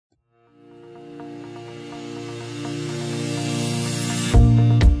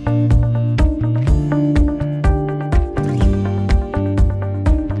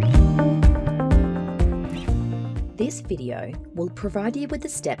video will provide you with the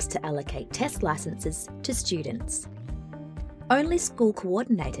steps to allocate test licenses to students. Only school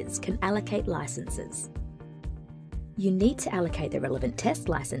coordinators can allocate licenses. You need to allocate the relevant test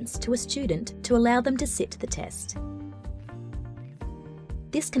license to a student to allow them to sit the test.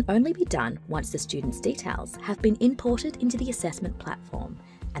 This can only be done once the student's details have been imported into the assessment platform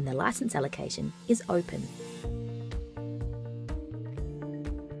and the license allocation is open.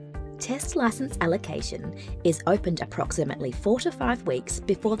 Test license allocation is opened approximately 4 to 5 weeks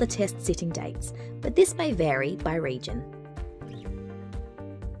before the test sitting dates, but this may vary by region.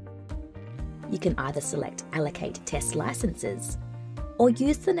 You can either select Allocate Test Licenses or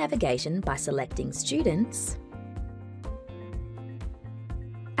use the navigation by selecting Students,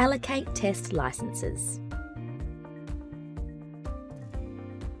 Allocate Test Licenses.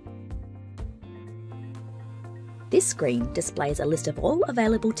 This screen displays a list of all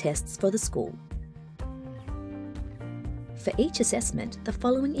available tests for the school. For each assessment, the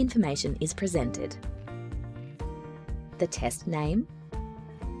following information is presented: the test name,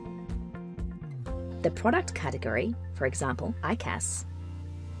 the product category, for example, ICAS,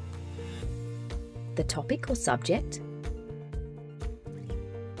 the topic or subject,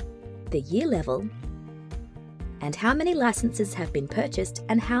 the year level, and how many licenses have been purchased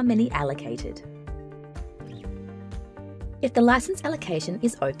and how many allocated. If the license allocation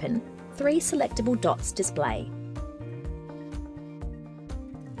is open, 3 selectable dots display.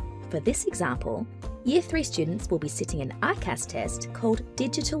 For this example, Year 3 students will be sitting an ICAS test called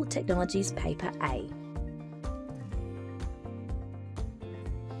Digital Technologies Paper A.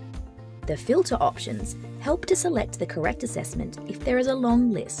 The filter options help to select the correct assessment if there is a long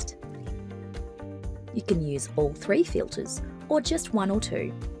list. You can use all 3 filters or just 1 or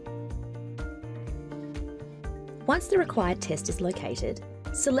 2. Once the required test is located,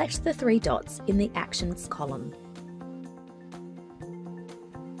 select the 3 dots in the Actions column.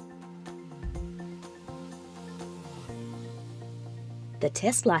 The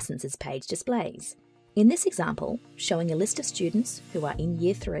Test Licenses page displays, in this example, showing a list of students who are in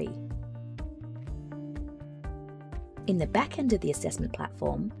Year 3. In the back end of the assessment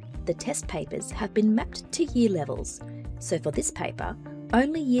platform, the test papers have been mapped to year levels, so for this paper,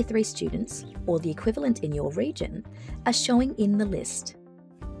 only Year 3 students, or the equivalent in your region, are showing in the list.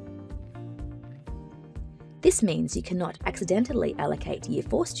 This means you cannot accidentally allocate Year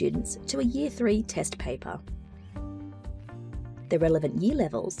 4 students to a Year 3 test paper. The relevant year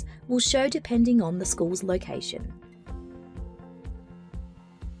levels will show depending on the school's location.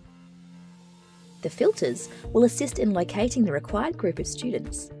 The filters will assist in locating the required group of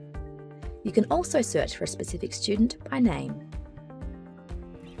students. You can also search for a specific student by name.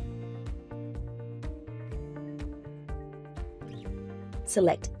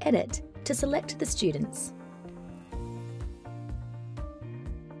 Select Edit to select the students.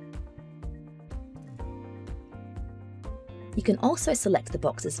 You can also select the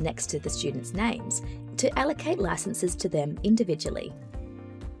boxes next to the students' names to allocate licenses to them individually.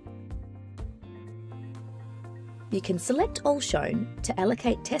 You can select All Shown to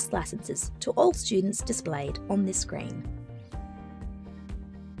allocate test licenses to all students displayed on this screen.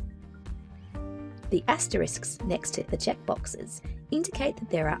 The asterisks next to the checkboxes indicate that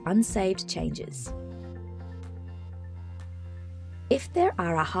there are unsaved changes. If there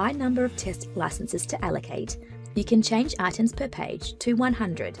are a high number of test licenses to allocate, you can change items per page to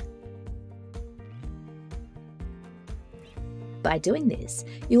 100. By doing this,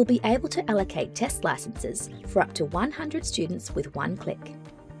 you will be able to allocate test licenses for up to 100 students with 1 click.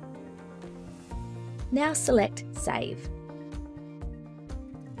 Now select Save.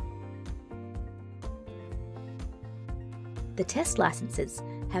 The test licenses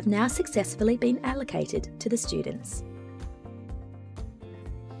have now successfully been allocated to the students.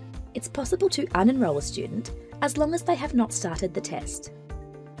 It's possible to unenroll a student as long as they have not started the test.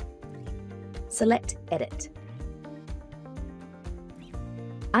 Select Edit.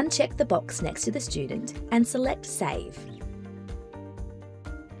 Uncheck the box next to the student and select Save.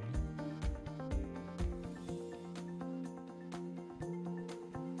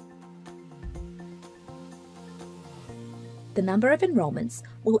 The number of enrolments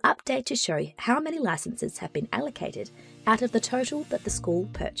will update to show how many licenses have been allocated out of the total that the school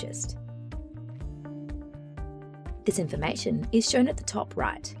purchased. This information is shown at the top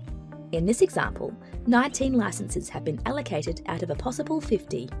right. In this example, 19 licenses have been allocated out of a possible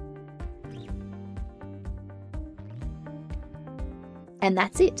 50. And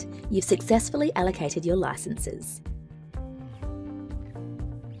that's it. You've successfully allocated your licenses.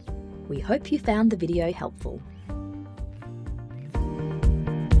 We hope you found the video helpful.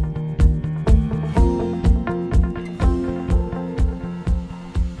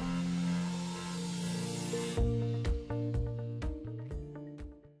 you.